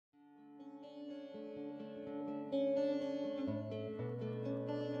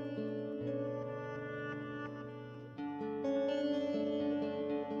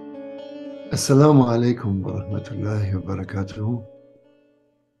Assalamu alaikum wa rahmatullahi wa barakatuhu.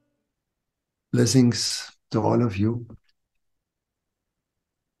 Blessings to all of you.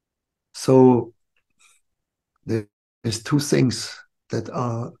 So there's two things that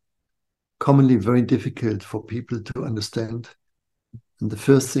are commonly very difficult for people to understand. And the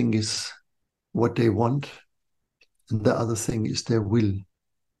first thing is what they want, and the other thing is their will.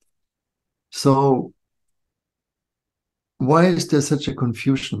 So why is there such a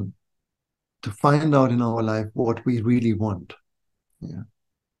confusion to find out in our life what we really want? Yeah.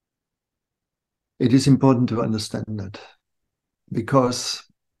 It is important to understand that because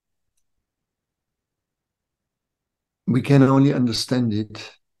we can only understand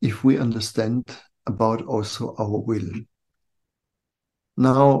it if we understand about also our will.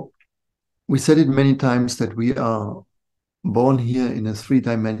 Now, we said it many times that we are born here in a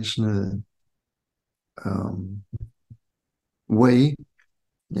three-dimensional um, way.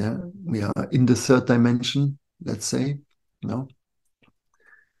 Yeah, we are in the third dimension, let's say. No.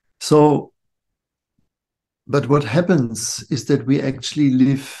 So, but what happens is that we actually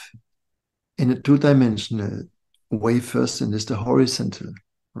live in a two-dimensional way first, and it's the horizontal,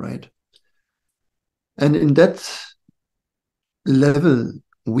 right? And in that level,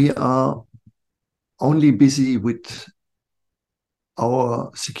 we are only busy with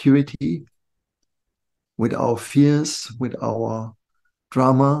our security, with our fears, with our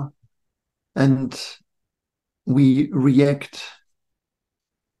drama, and we react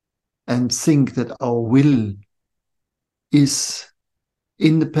and think that our will is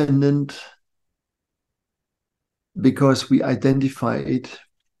independent because we identify it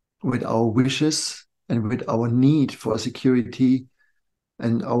with our wishes and with our need for security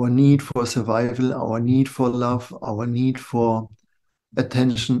and our need for survival, our need for love, our need for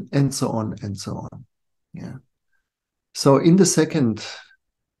attention, and so on and so on. Yeah. So in the second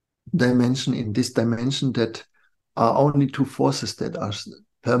dimension, in this dimension, that are only two forces that are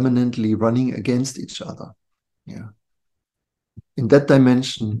permanently running against each other. Yeah. In that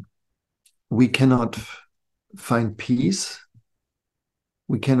dimension, we cannot find peace.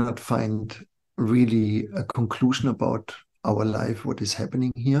 We cannot find really a conclusion about our life, what is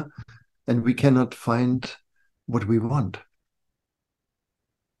happening here, and we cannot find what we want.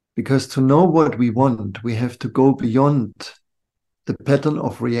 Because to know what we want, we have to go beyond the pattern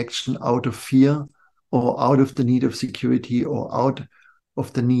of reaction out of fear or out of the need of security or out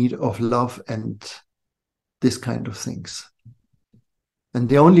of the need of love and this kind of things. And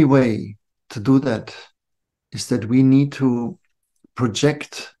the only way to do that is that we need to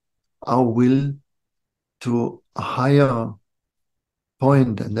project our will to a higher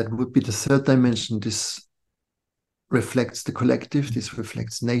point, and that would be the third dimension. This reflects the collective, this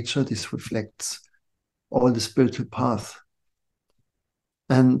reflects nature, this reflects all the spiritual path.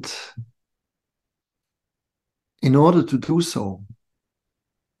 And in order to do so,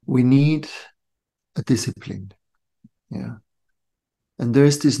 we need a discipline. Yeah. And there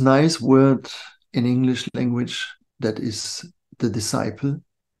is this nice word in English language that is the disciple,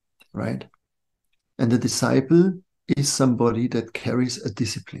 right? And the disciple is somebody that carries a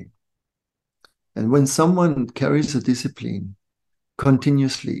discipline. And when someone carries a discipline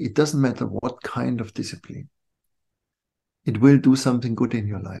continuously, it doesn't matter what kind of discipline, it will do something good in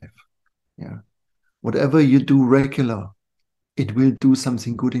your life. Yeah. Whatever you do regular, it will do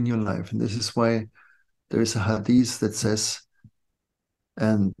something good in your life. And this is why there is a hadith that says,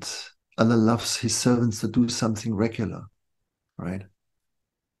 and Allah loves his servants to do something regular, right?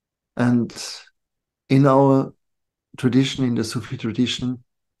 And in our tradition, in the Sufi tradition,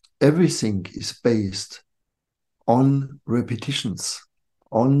 everything is based on repetitions,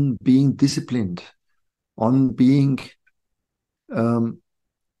 on being disciplined, on being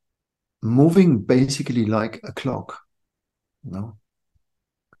moving basically like a clock. You know?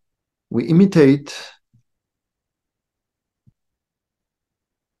 We imitate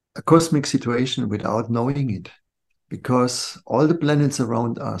a cosmic situation without knowing it, because all the planets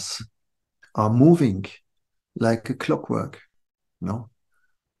around us are moving like a clockwork. You know?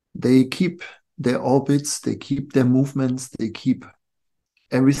 They keep their orbits, they keep their movements, they keep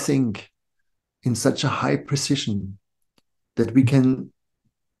everything in such a high precision that we can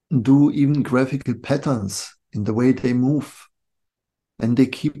do even graphical patterns in the way they move. And they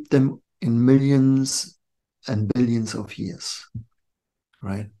keep them in millions and billions of years,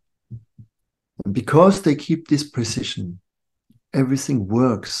 right? And because they keep this precision, everything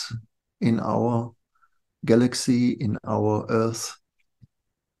works in our galaxy, in our Earth.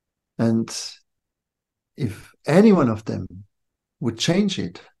 And if any one of them would change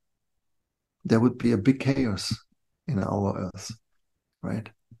it, there would be a big chaos in our Earth, right?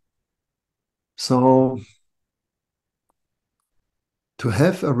 So to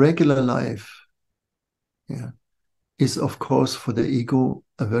have a regular life, is of course for the ego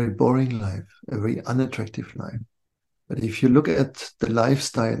a very boring life, a very unattractive life. But if you look at the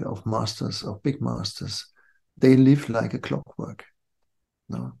lifestyle of masters, of big masters, they live like a clockwork.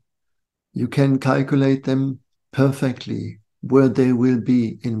 No? You can calculate them perfectly, where they will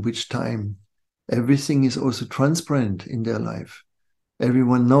be, in which time. Everything is also transparent in their life.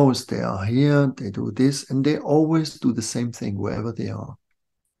 Everyone knows they are here, they do this, and they always do the same thing wherever they are.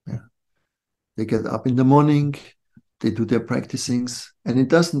 Yeah. They get up in the morning, they do their practicings, and it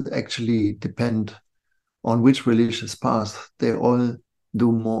doesn't actually depend on which religious path. They all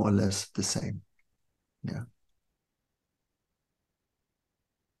do more or less the same. Yeah.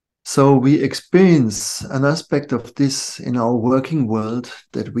 So we experience an aspect of this in our working world,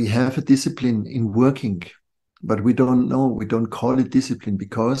 that we have a discipline in working, but we don't know, we don't call it discipline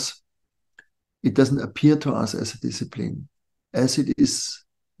because it doesn't appear to us as a discipline, as it is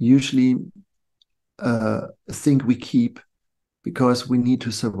usually a thing we keep because we need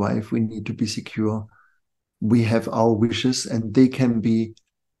to survive, we need to be secure. We have our wishes and they can be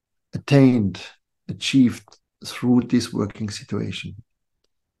achieved through this working situation.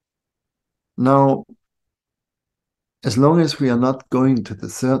 Now, as long as we are not going to the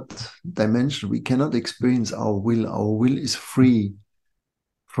third dimension, we cannot experience our will. Our will is free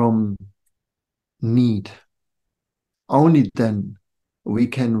from need. Only then we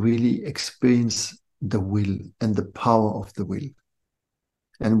can really experience the will and the power of the will.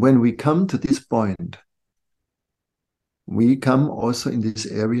 And when we come to this point, we come also in this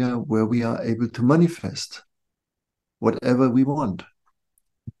area where we are able to manifest whatever we want.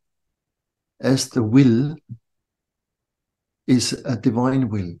 As the will is a divine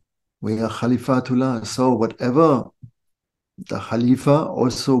will. We are Khalifatullah. So whatever the Khalifa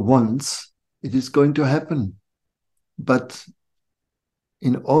also wants, it is going to happen. But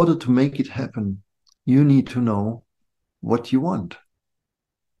in order to make it happen, you need to know what you want.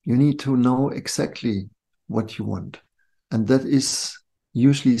 You need to know exactly what you want. And that is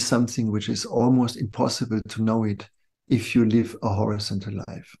usually something which is almost impossible to know it if you live a horizontal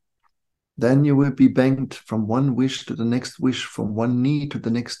life. Then you will be banged from one wish to the next wish, from one need to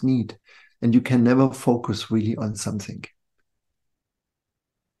the next need, and you can never focus really on something.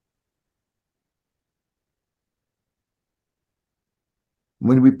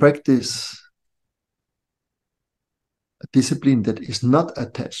 When we practice a discipline that is not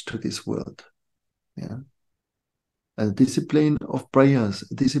attached to this world, a discipline of prayers,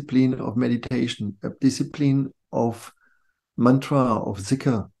 a discipline of meditation, a discipline of mantra, of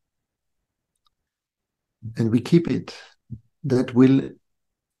zikr, and we keep it, that will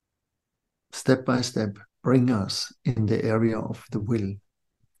step by step bring us in the area of the will.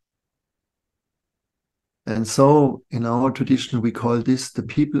 And so in our tradition, we call this the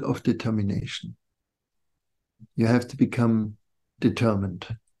people of determination. You have to become determined.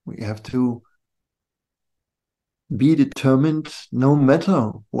 We have to be determined no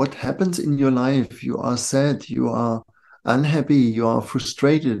matter what happens in your life. You are sad, you are unhappy, you are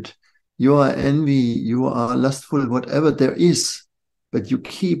frustrated, you are envy, you are lustful, whatever there is, but you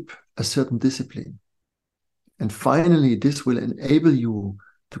keep a certain discipline. And finally, this will enable you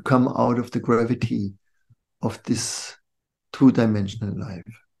to come out of the gravity of this two-dimensional life.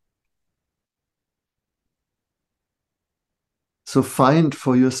 So find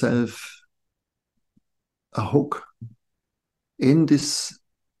for yourself a hook in this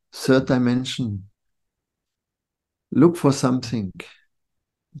third dimension. Look for something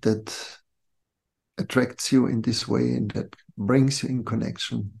that attracts you in this way and that brings you in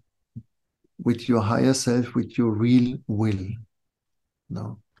connection with your higher self, with your real will.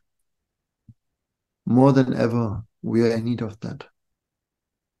 No. More than ever, we are in need of that.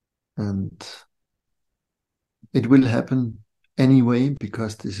 And it will happen anyway,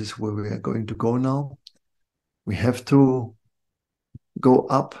 because this is where we are going to go now. We have to go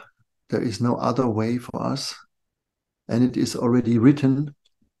up. There is no other way for us. And it is already written.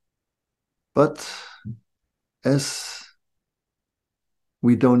 But as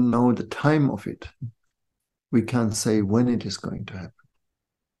we don't know the time of it, we can't say when it is going to happen.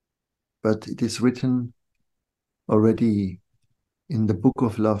 But it is written already in the book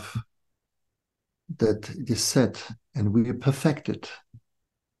of love that it is set, and we perfected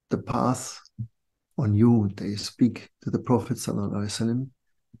the path on you. They speak to the Prophet ﷺ,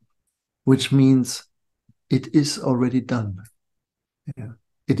 which means it is already done. Yeah.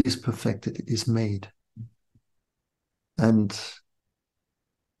 It is perfected, it is made. And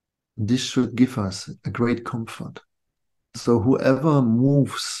this should give us a great comfort. So whoever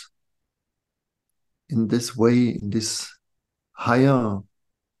moves in this way, in this higher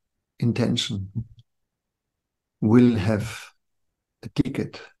intention, will have a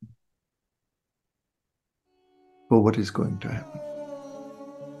ticket for what is going to happen.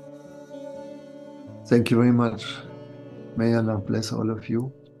 Thank you very much. May Allah bless all of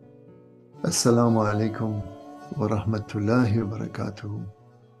you. Assalamu alaikum wa rahmatullahi wa barakatuhu.